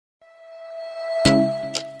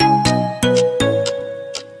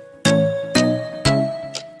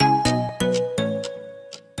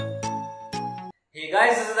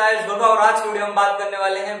Video हम बात करने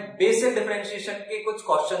वाले हैं बेसिक डिफरेंशिएशन के कुछ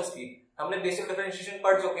क्वेश्चंस की। हमने बेसिक डिफरेंशिएशन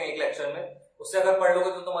पढ़ चुके हैं एक लेक्चर में, उससे अगर पढ़ लोगे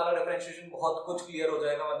तो तुम्हारा डिफरेंशिएशन बहुत कुछ क्लियर हो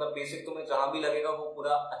जाएगा। मतलब बेसिक तुम्हें जहां भी लगेगा वो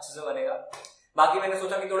पूरा अच्छे से बनेगा। बाकी मैंने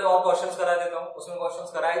सोचा कि थोड़े और क्वेश्चंस करा देता हूँ, उसमें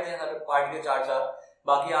क्वेश्चंस कराए थे हर पार्ट के 4-4,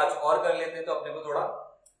 बाकी आज और कर लेते हैं तो अपने को थोड़ा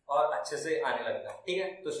और अच्छे से आने लगता है। ठीक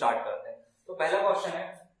है, तो स्टार्ट करते हैं। तो पहला क्वेश्चन है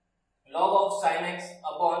log of sin x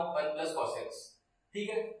upon 1 plus cos x। ठीक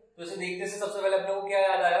है, तो इसे देखने से सबसे पहले अपने को क्या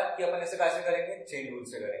याद आया कि अपन इसे कैसे करेंगे, चेन रूल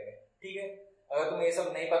से करेंगे। ठीक है, अगर तुम्हें ये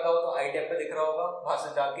सब नहीं पता हो तो आई टैब पे दिख रहा होगा, वहां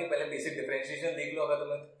से जाके पहले बेसिक डिफरेंशिएशन देख लो। अगर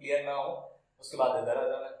तुम्हें क्लियर ना हो उसके बाद इधर आ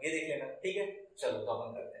जाना, ये देख लेना। ठीक है, चलो तो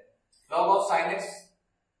अपन करते हैं log of sin x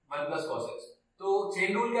 1 plus cos x। तो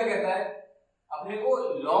चेन रूल क्या कहता है, अपने को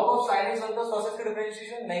log of sin x 1 plus cos x का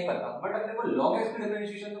डिफरेंशिएशन नहीं पता, बट अपने को log x का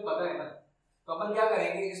डिफरेंशिएशन तो पता है ना। तो अपन क्या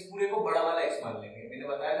करेंगे, इस पूरे को बड़ा वाला x मान लेंगे। मैंने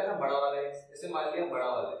बताया था ना बड़ा वाला x, इसे मान लिया बड़ा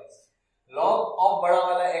वाला x। log ऑफ बड़ा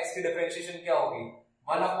वाला x की डिफरेंशिएशन क्या होगी,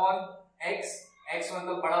 1 अपॉन x, x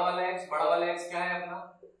मतलब बड़ा वाला x, बड़ा वाला x क्या है अपना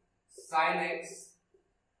sin x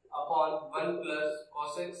upon 1 plus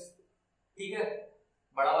cos x। ठीक है,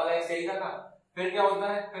 बड़ा वाला x यही था ना। फिर क्या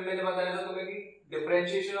होता है, फिर मैंने बताया था तुम्हें कि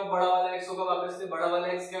डिफरेंशिएशन ऑफ बड़ा वाला x होगा वापस से, बड़ा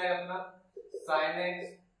वाला x क्या है अपना sin x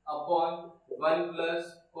upon 1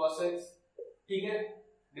 plus cos x। ठीक है,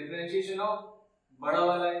 डिफरेंशिएशन ऑफ बड़ा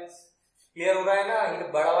वाला x क्लियर हो रहा है ना, ये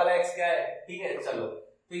बड़ा वाला x क्या है। ठीक है, चलो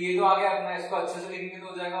तो ये तो आ गया अपना, इसको अच्छे से लिखेंगे तो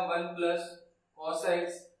हो जाएगा 1 plus cos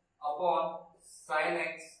x upon sin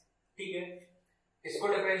x। ठीक है, इसको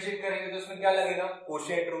डिफरेंशिएट करेंगे तो इसमें क्या लगेगा,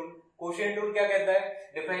 कोशिएंट रूल। कोशिएंट रूल क्या कहता है,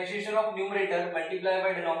 differentiation of numerator multiply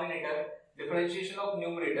by denominator. Differentiation of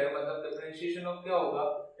numerator मतलब डिफरेंशिएशन ऑफ क्या होगा,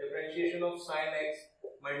 differentiation of sin x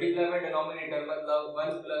multiply by denominator मतलब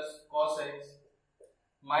 1 plus cos x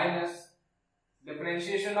minus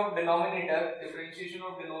differentiation of denominator. Differentiation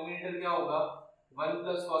of denominator क्या होगा, 1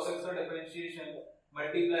 plus cos x का differentiation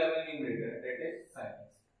multiply by numerator that is sin x।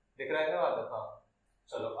 दिख रहा है क्या बात है।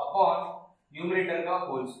 चलो अपॉन न्यूमरेटर का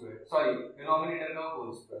होल स्क्वायर, सॉरी डिनोमिनेटर का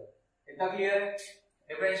होल स्क्वायर। इतना क्लियर है।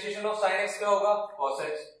 डिफरेंशिएशन ऑफ sin x क्या होगा, cos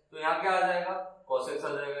x, तो यहाँ क्या आ जाएगा, cos x आ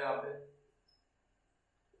जाएगा।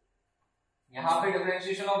 यहाँ पे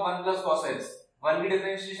differentiation of 1 plus cos x, 1 की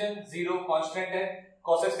डिफरेंशिएशन 0 कांस्टेंट है,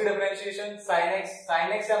 cos x की डिफरेंशिएशन sin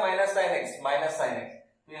x या minus sin x, minus sin x,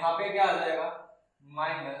 तो यहाँ पे क्या आ जाएगा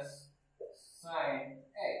माइनस sin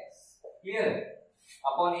x। क्लियर है,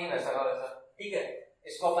 अपॉन ये वैसा का वैसा। ठीक है,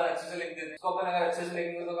 इसको अपन अच्छे से लिख देते हैं। इसको अपन अगर अच्छे से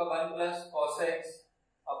लिखेंगे तो 1 plus cos x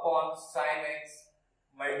upon sin x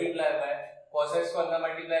multiply by, cos x को अंदर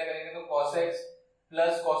मल्टीप्लाई करेंगे तो cos x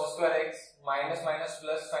plus cos square x minus minus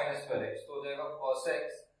plus sin square x, तो हो जाएगा cos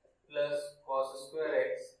x plus cos square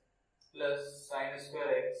x plus sin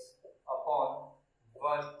square x upon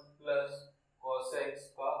 1 plus cos x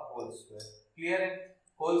का whole square. Clear है,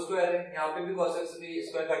 whole square है, यहाँ पे भी cos x से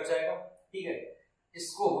स्क्वायर कट जाएगा। ठीक है,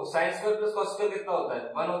 इसको sin square plus cos square कितना होता है,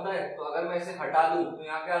 1 होता है, तो अगर मैं इसे हटा दूं तो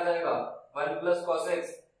यहाँ क्या आ जाएगा 1 प्लस cos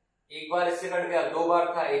x। एक बार इससे कट गया, 2 बार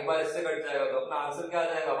था, एक बार इससे कट जाएगा, तो अपना आंसर क्या आ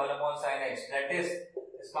जाएगा 1 upon sin x that is,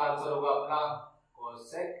 इसका आंसर होगा अपना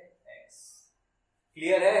cosec x।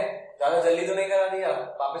 क्लियर है, ज्यादा जल्दी तो नहीं करा दिया,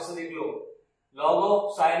 वापस से देख लो। log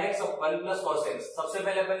of sin x 1 plus cos x। सबसे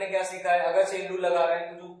पहले अपन ने क्या सीखा है, अगर चेन रूल लगा रहे हैं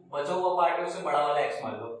तो जो बचा हुआ पार्ट है उसे बड़ा वाला x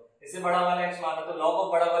मान लो, इसे बड़ा वाला x माना, तो log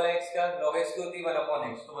ऑफ बड़ा वाला x क्या, log x की होती है 1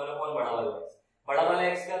 अपॉन x, तो 1 अपॉन बड़ा वाला x। बड़ा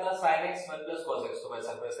वाला x क्या था sin x 1 plus cos x, तो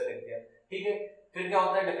वैसा वैसे लिख दिया। ठीक है, फिर क्या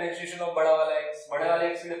होता है डिफरेंशिएशन ऑफ बड़ा वाला x, बड़ा वाला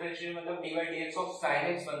x की डिफरेंशिएशन मतलब dy dx of sin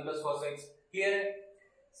x 1 plus cos x। Clear है,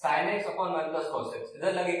 sin x upon 1 plus cos x।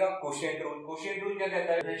 इधर लगेगा कोशिएंट रूल। कोशिएंट रूल क्या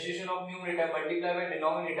कहता है, differentiation of numerator multiply by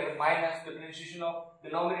denominator minus differentiation of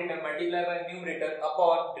denominator multiply by numerator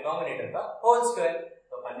upon denominator का whole square.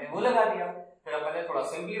 तो अपन ने वो लगा दिया, फिर अपन ने थोड़ा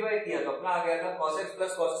सिंपलीफाई किया तो अपना आ गया था cos x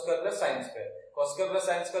plus cos square plus sin square. cos square plus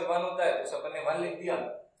sin square 1 होता है, तो अपन ने 1 लिख दिया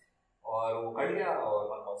और वो कट गया और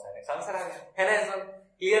 1 cos sin x आंसर आ गया। है ना आंसर।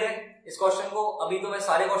 क्लियर है, इस क्वेश्चन को अभी तो मैं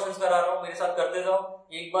सारे क्वेश्चंस करा रहा हूं, मेरे साथ करते जाओ।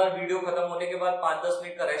 एक बार वीडियो खत्म होने के बाद 5-10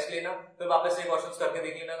 मिनट का रेस्ट लेना, फिर वापस से क्वेश्चंस करके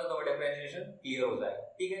देख लेना, तो तुम्हारा डिफरेंशिएशन क्लियर हो जाएगा।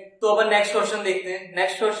 ठीक है, तो अपन नेक्स्ट क्वेश्चन देखते हैं।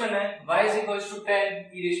 नेक्स्ट क्वेश्चन है y = 10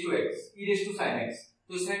 e raised to x e raised to sin x।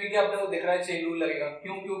 तो इसमें भी क्या अपने को दिख रहा है चेन रूल लगेगा।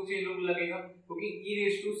 क्यों चेन रूल लगेगा, क्योंकि e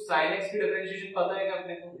raised to sin x की डिफरेंशिएशन पता है क्या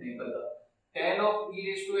अपने को, नहीं पता। tan of e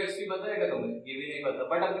raised to x की पता है क्या तुम्हें, ये भी नहीं पता,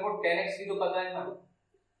 बट अपने को tan x की तो पता है ना,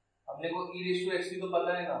 अपने को e raised to x की तो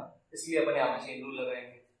पता है ना, इसलिए अपन यहाँ पे चेन रूल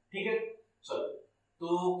लगाएंगे। ठीक है, चलो तो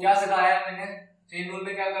क्या सिखाया है मैंने, चेन रूल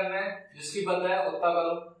में क्या करना है, जिसकी पता है उतना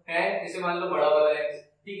करो। tan इसे मान लो बड़ा वाला x।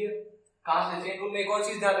 ठीक है, कहां से, चेन रूल में एक और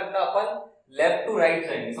चीज ध्यान रखना, अपन लेफ्ट टू राइट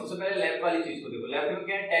जाएंगे। सबसे पहले लेफ्ट वाली चीज को देखो, लेफ्ट में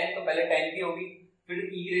क्या है tan, तो पहले tan की होगी, फिर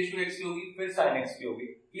e raised to x की होगी, फिर sin x की होगी।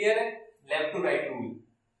 क्लियर है, लेफ्ट टू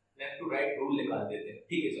राइट रूल निकाल देते हैं।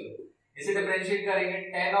 ठीक है, चलो इसे डिफरेंशिएट करेंगे।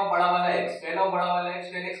 tan ऑफ बड़ा वाला x,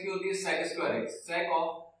 tan x की होती है sec square x, sec of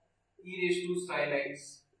e raise to sin x,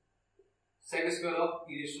 sec square of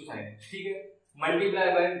e raise to sin x। ठीक है,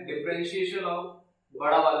 मल्टीप्लाई बाय डिफरेंशिएशन ऑफ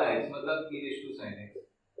बड़ा वाला x मतलब e raise to sin x।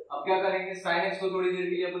 अब क्या करेंगे, sin x को थोड़ी देर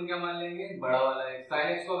के लिए अपन क्या मान लेंगे, बड़ा वाला x।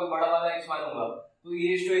 sin x को अगर बड़ा वाला x मानूंगा तो e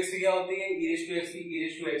रेज़ टू x की क्या होती है, e रेज़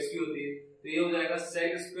टू x की होती है, तो ये हो जाएगा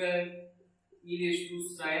sec square e raise to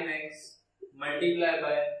sin x multiply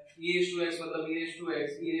by e raise to x मतलब e raise to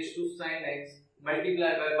x, e raise to sin x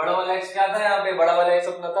multiply by बड़ा वाला x क्या था यहाँ पे, बड़ा वाला x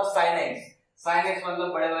अपना था sin x। sin x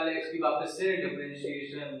मतलब बड़े वाले x की वापस से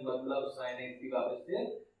डिफरेंशिएशन मतलब sin x की वापस से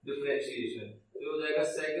डिफरेंशिएशन, तो हो जाएगा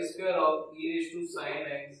sec square of e raise to sin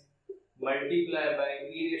x multiply by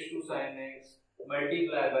e raise to sin x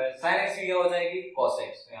multiply by sin x की क्या हो जाएगी, cos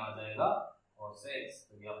x, तो यहाँ आ जाएगा cos x,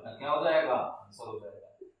 तो ये अपना क्या हो जाएगा, आंसर हो जाएगा।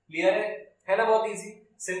 क्लियर है ना, बहुत easy,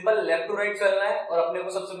 simple left to right चलना है और अपने को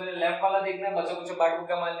सबसे पहले लेफ्ट वाला देखना है, बचा कुछ पार्ट को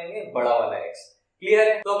क्या मान लेंगे, बड़ा वाला x। क्लियर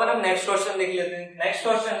है, तो अपन हम नेक्स्ट क्वेश्चन देख लेते हैं। नेक्स्ट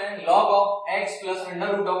क्वेश्चन है log of x plus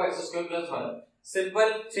under root of x square plus 1।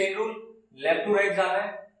 Simple chain rule, left to right जाना है,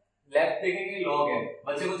 लेफ्ट देखेंगे log है,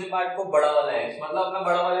 बचे कुछ पार्ट को बड़ा वाला x मतलब अपना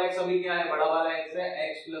बड़ा वाला x अभी क्या है, बड़ा वाला x है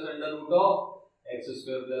x plus under root of x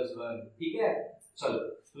square plus 1। ठीक है, चलो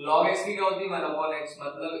log x की क्या होती है 1 अपॉन x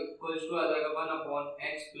मतलब इक्वल्स टू आ जाएगा 1 upon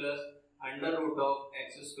x plus under root of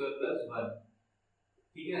x square plus 1।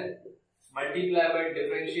 ठीक है, मल्टीप्लाई बाय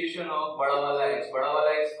डिफरेंशिएशन ऑफ बड़ा वाला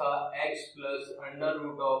x था x plus under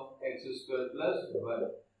root of x square plus 1।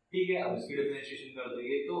 ठीक है, अब इसकी डिफरेंशिएशन कर दो,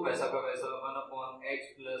 ये तो वैसा का वैसा 1 upon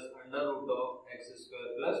x plus under root of x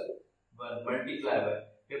square plus 1 multiply by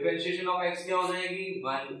differentiation of x क्या हो जाएगी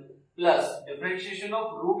 1 plus differentiation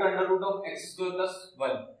of root under root of x square plus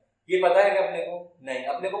 1। ये पता है क्या अपने को, नहीं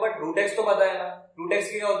अपने को, बट रूट x तो पता है ना, रूट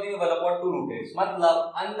x की क्या होती है 1 अपॉन 2 रूट x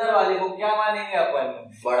मतलब अंदर वाले को क्या मानेंगे अपन,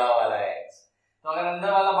 बड़ा वाला x। तो अगर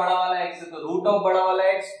अंदर वाला बड़ा वाला x है तो रूट ऑफ बड़ा वाला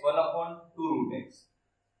x 1 upon 2 root x,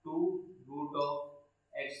 2 root of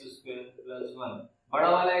x square plus 1। बड़ा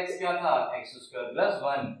वाला x क्या था x square plus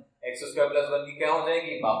 1, x square plus 1 की क्या हो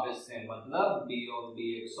जाएगी वापस से मतलब d of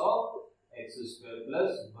dx of x square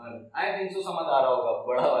plus 1। I think so समझ आ रहा होगा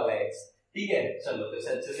बड़ा वाला x। ठीक है, चलो तो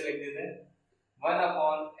इसे अच्छे से लिख देते हैं, 1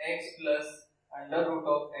 upon x plus under root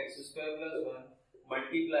of x square plus 1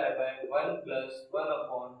 multiply by 1 plus 1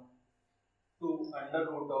 upon 2 under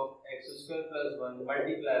root of x square plus 1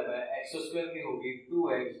 multiply by x square की होगी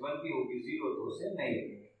 2x, 1 की होगी 0, तो उसे नहीं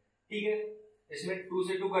लिखेंगे। ठीक है, इसमें 2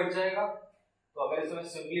 से 2 कट जाएगा, तो अगर इसे मैं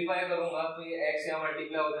सिंपलीफाई करूंगा तो ये x यहाँ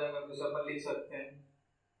मल्टीप्लाई हो जाएगा, तो इसे अपन लिख सकते हैं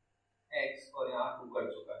x और यहाँ 2 कट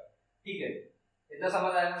चुका है। ठीक है, इतना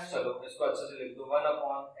समझ आया ना, चलो इसको अच्छे से लिख दो, 1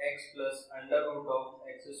 upon x plus under root of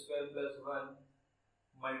x square plus 1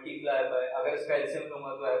 multiply by, अगर इसका एलसीएम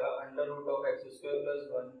लूंगा तो आएगा under root of x square plus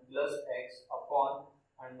 1 plus x upon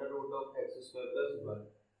under root of x square plus 1।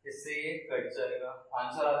 इससे ये कट जाएगा,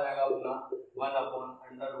 आंसर आ जाएगा अपना 1 upon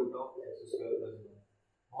under root of x square plus 1।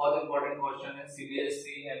 बहुत इंपॉर्टेंट क्वेश्चन है,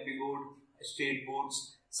 CBSE, MP board, state boards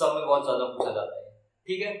सब में बहुत ज्यादा पूछा जाता है।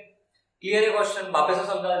 ठीक है, क्लियर है क्वेश्चन, वापस से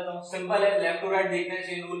समझा देता हूं, सिंपल है, लेफ्ट टू राइट देखना है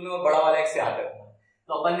चेन रूल में और बड़ा वाला x याद रखना है।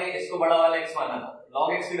 तो अपन ने इसको बड़ा वाला x माना था,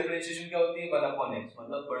 log x की डिफरेंशिएशन क्या होती है 1 अपॉन x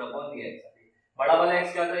मतलब 1 अपॉन dx। बड़ा वाला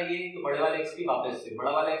x क्या था ये, तो बड़े वाले x की वापस से,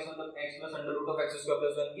 बड़ा वाला x मतलब x plus under root of x square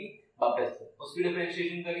plus 1 की वापस से, उसकी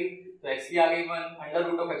डिफरेंशिएशन करी तो x की आ गई 1, under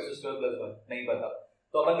root of x square plus 1 नहीं पता,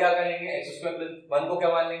 तो अपन क्या करेंगे x स्क्वायर प्लस 1 को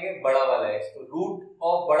क्या मान लेंगे बड़ा वाला x, तो रूट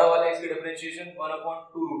ऑफ बड़ा वाला x की डिफरेंशिएशन 1 अपॉन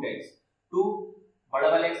 2 रूट x, 2 बड़ा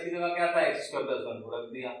वाले x की जगह क्या था x स्क्वायर प्लस 1 को रख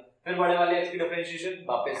दिया, फिर बड़े वाले x की डिफरेंशिएशन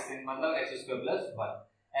वापस से मतलब x square plus 1,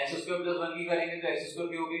 x square plus 1 की करेंगे तो x स्क्वायर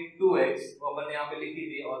की होगी 2x, वो अपन ने यहाँ पे लिखी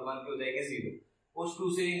थी, और 1 की हो जाएगी 0, उस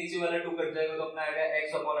 2 से नीचे वाला 2 कट जाएगा तो अपना आएगा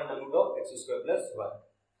x upon under root of x square plus 1।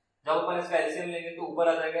 जब अपन इसका एलसीएम लेंगे तो ऊपर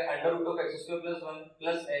आ जाएगा under root of x square plus 1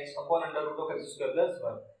 plus x upon under root of x square plus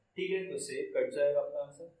 1। ठीक है, तो से कट जाएगा, अपना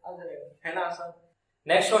आंसर आ जाएगा, है ना आसान।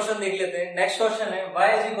 नेक्स्ट क्वेश्चन देख लेते हैं। नेक्स्ट क्वेश्चन है y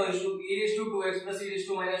is equal to e raised to 2x plus e raised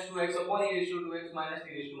to minus 2x upon e raised to 2x minus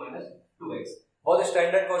e raised to minus 2x। बहुत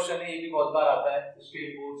स्टैंडर्ड क्वेश्चन है, ये भी बहुत बार आता है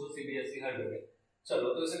स्टेट बोर्ड्स और CBSE हर जगह।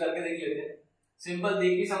 चलो तो इसे करके देख लेते हैं, सिंपल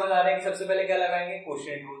देख के समझ आ रहा है कि सबसे पहले क्या लगाएंगे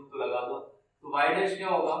क्वोशिएंट रूल, तो लगा दो। तो y डैश क्या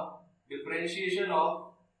होगा, differentiation of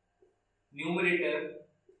numerator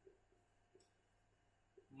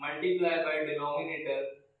multiply by denominator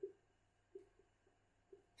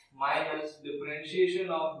minus differentiation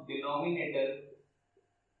of denominator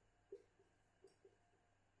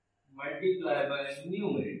multiply by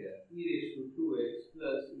numerator e raised to 2x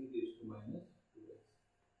plus e raised to minus 2x।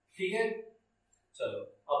 ठीक है, चलो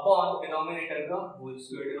अपॉन डिनोमिनेटर का होल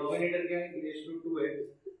स्क्वायर। डिनोमिनेटर क्या है, e raised to 2x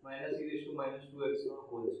minus e raised to minus 2x का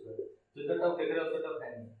whole square. जितना tough दिख रहा है उतना टफ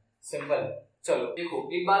है नहीं, सिंपल है। चलो देखो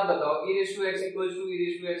एक बात बताओ, e raised to x equals to e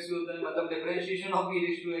raised to x होता है, मतलब differentiation of e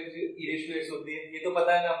raised to x होती है, ये तो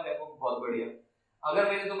पता है ना अपने को, बहुत बढ़िया। अगर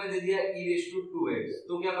मैंने तुम्हें दे दिया e raised to 2x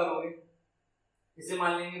तो क्या करोगे, इसे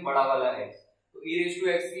मान लेंगे बड़ा वाला x, तो e raised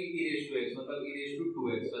to x की e raised to x मतलब e raised to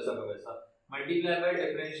 2x वैसा का वैसा मल्टीप्लाई बाय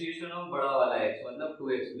डिफरेंशिएशन ऑफ बड़ा वाला x मतलब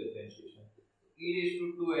 2x की differentiation, e raised to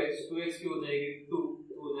 2x 2x की हो जाएगी 2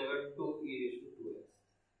 तो हो जाएगा 2 e raised to 2x।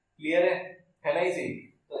 Clear है ना इसी,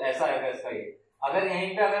 तो ऐसा आएगा इसका ये। अगर यहीं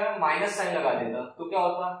पे अगर मैं माइनस साइन लगा देता तो क्या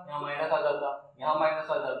होता, यहाँ माइनस आ जाता, यहाँ माइनस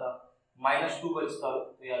आ जाता, -2 बचता,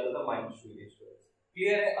 तो ये आ जाता -2 e raised to x।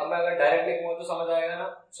 Clear है। अब मैं अगर डायरेक्ट लिखूंगा तो समझ आएगा ना।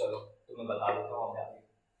 चलो तो मैं बता देता हूँ आगे,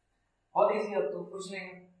 बहुत इजी, अब तो कुछ नहीं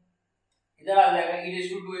है। इधर आ जाएगा e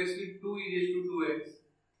raised to 2x की 2 e raised to 2x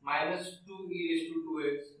minus 2 e raised to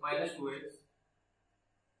 2x minus 2x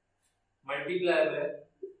multiply by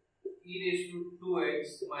e raised to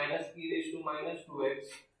 2x minus e raised to minus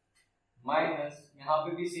 2x minus यहाँ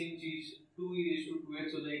पे भी सेम चीज 2 e raised to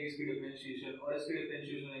 2x हो जाएगी इसकी differentiation, और इसकी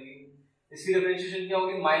डिफरेंशिएशन होगी, इसकी डिफरेंशिएशन क्या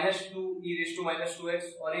होगी -2 e raised to minus 2x,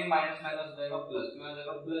 और ये माइनस माइनस हो जाएगा प्लस, तो आ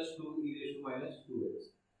जाएगा +2 e raised to minus 2x,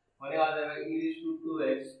 और ये आ जाएगा e raised to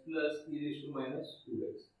 2x plus e raised to minus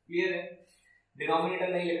 2x। Clear है। डिनोमिनेटर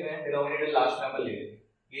नहीं लिख रहे हैं, डिनोमिनेटर लास्ट में अपन ले लेंगे,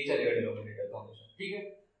 ये चलेगा डिनोमिनेटर तो हमेशा। ठीक है,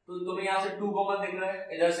 तो तुम्हें यहाँ से 2 कॉमन दिख रहा है,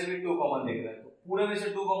 इधर से भी 2 कॉमन दिख रहा है, तो पूरे में से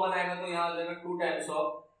 2 कॉमन आएगा तो यहाँ आ जाएगा 2 टाइम्स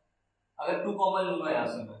ऑफ, अगर 2 कॉमन लूंगा यहाँ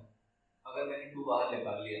से मैं, अगर मैंने 2 बाहर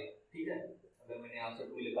निकाल लिया, ठीक है, अगर मैंने यहाँ से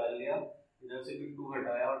 2 निकाल लिया, इधर से भी 2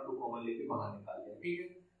 हटाया और 2 कॉमन लेके बाहर निकाल लिया, ठीक है,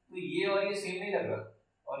 तो ये और ये सेम नहीं लग रहा,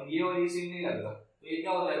 और ये सेम नहीं लग रहा, तो ये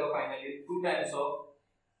क्या हो जाएगा finally 2 times of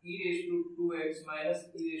e raised to 2x minus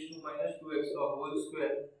e raised to minus 2x का whole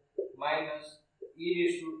square minus e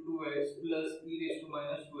raised to 2x plus e raised to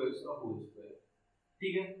minus 2x का होल स्क्वायर।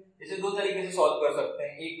 ठीक है, इसे दो तरीके से सॉल्व कर सकते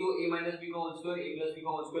हैं, एक तो a minus b का whole square a plus b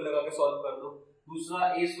का होल स्क्वायर लगा के सॉल्व कर दो, दूसरा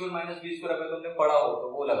a square minus b square अगर तुमने पढ़ा हो तो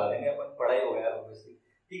वो लगा लेंगे अपन, पढ़ा ही हो गया ऑब्वियसली।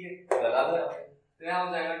 ठीक है, लगा दो यहाँ पे, तो यहाँ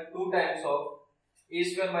हो जाएगा 2 times of a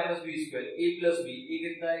square minus b square a plus b, a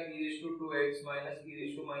कितना है e raised to 2x minus e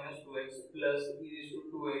raised to minus 2x plus e raised to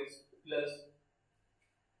 2x plus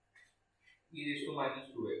e raised to minus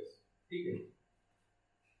 2x। ठीक है,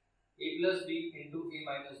 a plus b into a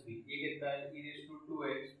minus b, a कितना है e raised to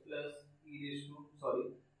 2x plus e raised to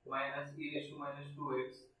minus e raised to minus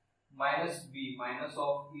 2x minus b minus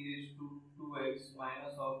of e raised to 2x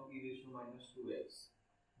minus of e raised to minus 2x।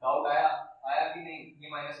 Doubt आया कि नहीं, ये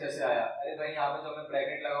minus कैसे आया? अरे भाई यहाँ पे जब मैं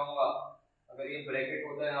ब्रैकेट लगाऊंगा, अगर ये ब्रैकेट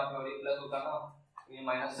होता है यहाँ पे और ये प्लस होता ना, तो ये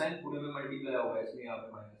माइनस साइन पूरे में मल्टीप्लाई होगा, इसलिए यहाँ पे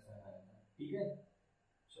माइनस साइन आया था। ठीक है,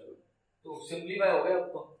 चलो तो सिंपलीफाई हो गया अब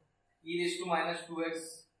तो, e raised to minus 2x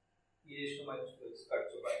e raised to minus 2x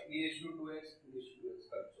cut चुका है, e raised to 2x e raised to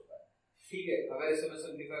 2x cut चुका है। ठीक है, अगर इसे मैं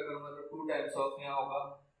सिंपलीफाई करूंगा तो 2 टाइम्स ऑफ यहाँ होगा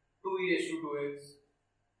 2 e raised to 2x,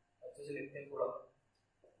 अच्छे से लिखते हैं थोड़ा,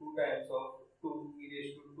 2 times of 2 e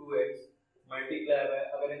raised to 2x multiply by,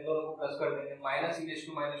 अगर इन दोनों को प्लस कर देंगे minus e raised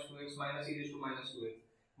to minus 2x minus e raised to minus 2x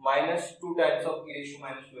minus 2 times of e raised to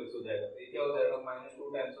minus 2x हो जाएगा, तो ये क्या हो जाएगा minus 2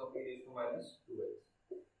 times of e raised to minus 2x।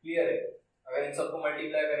 Clear है। अगर इन सबको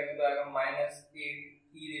मल्टीप्लाई करेंगे तो आएगा minus 8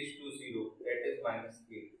 e raised to 0 that is minus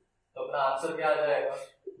 8, तो अपना आंसर क्या आ जाएगा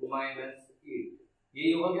माइनस 8।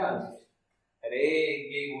 यही होगा क्या आंसर? अरे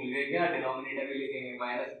ये भूल गए क्या, डिनोमिनेटर भी लिखेंगे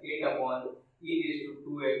minus 8 upon e raised to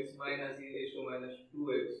 2x minus e raised to minus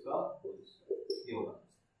 2x का होल स्क्वायर, ये होगा।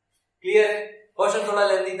 क्लियर है। क्वेश्चन थोड़ा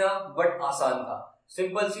लेंथी था बट आसान था,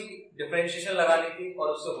 सिंपल सी डिफरेंशिएशन लगानी थी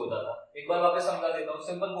और उससे हो जाता। एक बार वापस समझा देता हूँ,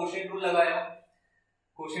 सिंपल क्वोशिएंट रूल लगाया,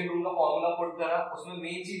 क्वोशिएंट रूल का फॉर्मूला पुट करा, उसमें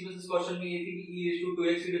मेन चीज बस इस क्वेश्चन में ये थी कि e raised to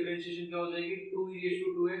 2x की डिफरेंशिएशन क्या हो जाएगी 2 e raised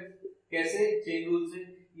to 2x, कैसे चेन रूल से,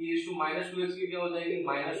 e raised to minus 2x की क्या हो जाएगी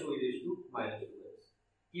minus 2 e raised to minus 2x।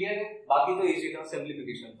 Clear है, बाकी तो इजी था,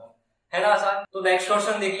 सिंपलीफिकेशन था, है ना आसान। तो नेक्स्ट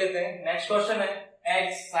क्वेश्चन देख लेते हैं। नेक्स्ट क्वेश्चन है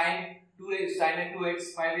x sin 2x sin 2x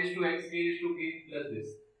 5 raised to x k raised to k plus this।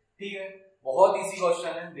 ठीक है, बहुत इजी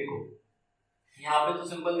क्वेश्चन है। देखो यहाँ पे तो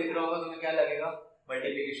सिंपल दिख रहा होगा, तुम्हें क्या लगेगा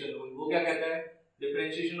मल्टीप्लिकेशन रूल, वो क्या कहता है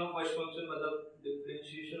डिफरेंशिएशन ऑफ फर्स्ट फंक्शन मतलब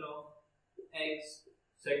डिफरेंशिएशन ऑफ x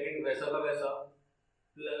सेकंड वैसा का वैसा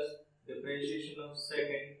plus differentiation of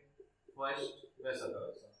second first वैसा का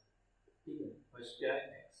वैसा। ठीक है, फर्स्ट क्या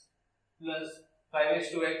है x plus 5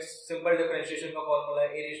 raised to x, simple differentiation का फार्मूला है,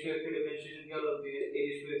 a raised to x की डिफरेंशिएशन क्या होती है a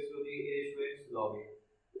raised to x होती है a raised to x log a।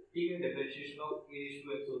 ठीक है, differentiation of a raised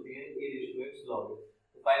to x होती है a raised to x log a,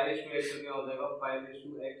 तो 5 raised to x क्या हो जाएगा 5 raised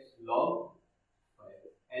to x log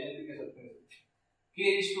 5, ln भी कह सकते हैं। k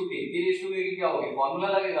की क्या होगी, फॉर्मूला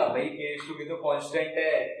लगेगा भाई, k तो कांस्टेंट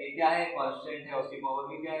है, k क्या है, कांस्टेंट है, उसकी पावर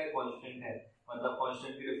भी क्या है, कांस्टेंट है, मतलब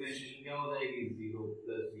कांस्टेंट की डिफरेंशिएशन क्या हो जाएगी, 0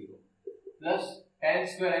 प्लस tan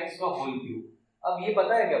स्क्वायर x का होल क्यूब। अब ये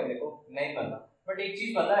पता है कि अपने को नहीं पता, बट एक चीज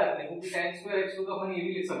पता है अपने को कि tan स्क्वायर x को अपन ये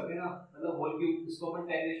भी लिख सकते हैं ना, मतलब होल क्यूब, इसको अपन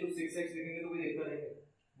 10⁶x लिखेंगे तो कोई दिक्कत है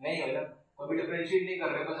नहीं होगा, तो अभी डिफरेंशिएट नहीं कर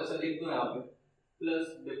रहे, बस ऐसा लिख दो यहाँ पे, प्लस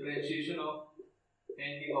डिफरेंशिएशन ऑफ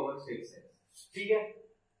 10⁶x, ठीक है,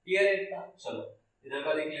 क्लियर है इतना। चलो इधर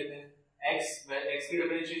का देख लेते हैं, x की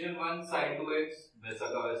डिफरेंशिएशन 1 sin 2x वैसा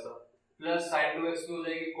का वैसा, प्लस sin 2x की हो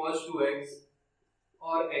जाएगी cos 2x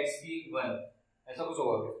और x की 1, ऐसा कुछ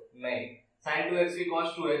होगा क्या, नहीं, sin 2x की cos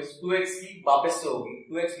 2x की वापस से होगी,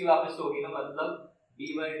 2x की वापस से होगी ना, मतलब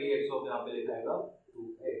d/dx को यहाँ पे लिखा है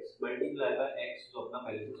 2x मल्टीप्लाई बाय x जो अपना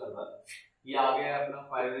पहले से चल रहा था, ये आ गया है अपना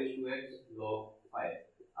 5x log 5।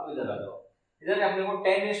 अब इधर आ जाओ, इधर अपने को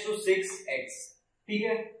 10⁶x, ठीक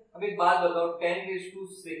है। अब एक बात बताओ, 10⁶x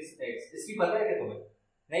इसकी पता है क्या तुम्हें,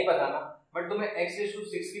 नहीं पता ना, बट तुम्हें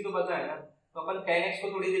x⁶ की तो पता है ना, तो अपन 10x को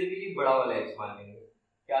थोड़ी देर के लिए बड़ा वाला x मान लेंगे,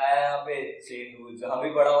 क्या है यहाँ पे, चेन रूल, जहां भी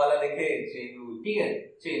बड़ा वाला दिखे चेन रूल, ठीक है,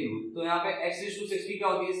 चेन रूल। तो यहाँ पे x⁶ की क्या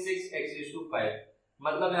होती है, 6x⁵,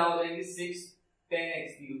 मतलब यहाँ हो जाएगी 6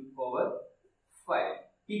 10x⁵,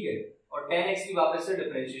 ठीक है, और 10x की वापस से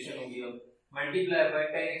डिफरेंशिएशन होगी, अब मल्टीप्लाई बाय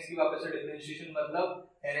 10x की वापस से डिफरेंशिएशन, मतलब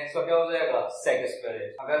 10x का क्या हो जाएगा sec²x।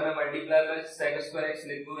 अगर मैं मल्टीप्लाई बाय sec²x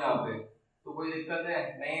लिख दूं यहाँ पे तो कोई दिक्कत है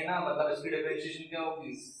नहीं है ना, मतलब इसकी डिफरेंशिएशन क्या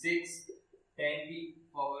होगी, 6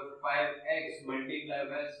 10⁵x मल्टीप्लाई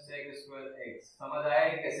बाय sec²x। समझ आया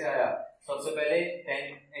कैसे आया, सबसे पहले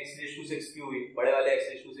 10x⁶ की हुई, बड़े वाले x⁶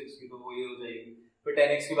 की, तो वो ये हो जाएगी, फिर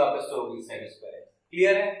 10x की वापस से होगी sec²x,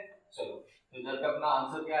 क्लियर है। चलो तो इधर पे अपना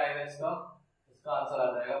आंसर क्या आएगा, इसका आंसर आ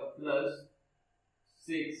जाएगा plus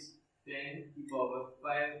 6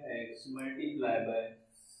 10⁵x multiply by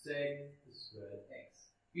sec²x,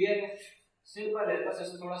 clear है, सिंपल है, बस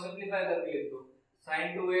इसे थोड़ा सिंपलीफाई करके लिख दो, sin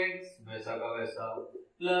 2x वैसा का वैसा,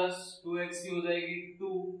 प्लस 2x की हो जाएगी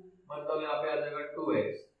 2, मतलब यहाँ पे आ जाएगा 2x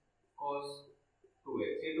cos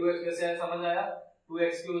 2x, ये 2x कैसे है समझ आया,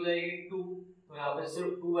 2x की हो जाएगी 2, तो यहाँ पे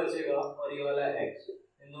सिर्फ 2 बचेगा और ये वाला x,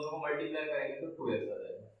 इन दोनों को मल्टीप्लाई करेंगे तो 2x आ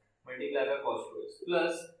जाएगा, multiply by cos 2x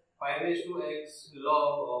plus 5x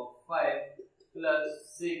log of 5 plus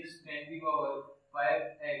 6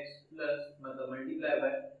 10⁵x plus मतलब मल्टीप्लाई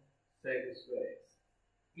बाय sec²x,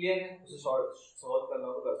 क्लियर है, उसे सॉल्व करना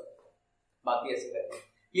हो तो कर सकते हैं, बाकी ऐसे करते हैं,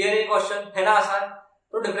 क्लियर है क्वेश्चन, है ना आसान।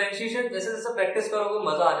 तो डिफरेंशिएशन जैसे जैसे प्रैक्टिस करोगे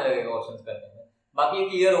मजा आ जाएगा क्वेश्चंस करने में, बाकी ये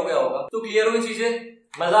क्लियर हो गया होगा, तो क्लियर हुई चीजें,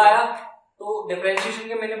 मजा आया। तो डिफरेंशिएशन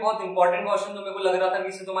के मैंने बहुत इंपॉर्टेंट क्वेश्चन जो मेरे को लग रहा था कि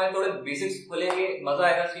इससे तुम्हारे थोड़े बेसिक्स खुलेंगे, मजा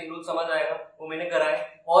आएगा, चेन रूल समझ आएगा, वो मैंने कराए,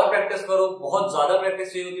 और प्रैक्टिस करो, बहुत ज्यादा प्रैक्टिस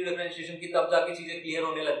चाहिए होती है डिफरेंशिएशन की, तब जाके चीजें क्लियर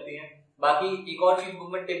होने लगती हैं। बाकी एक और चीज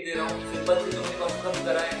मैं टिप दे रहा हूँ, सिंपल सी जो मैंने क्वेश्चन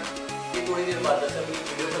कराए ना, ये थोड़ी देर बाद जैसे अभी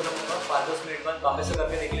वीडियो खत्म होगा 5-10 मिनट बाद वापस से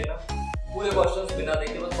करके देख लेना, पूरे क्वेश्चंस बिना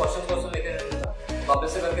देखे, बस क्वेश्चन लेके रहना, वापस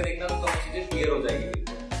से करके देखना, तो चीजें क्लियर हो जाएगी,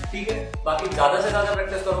 ठीक है। बाकी ज्यादा से ज्यादा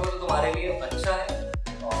प्रैक्टिस करोगे तो तुम्हारे लिए अच्छा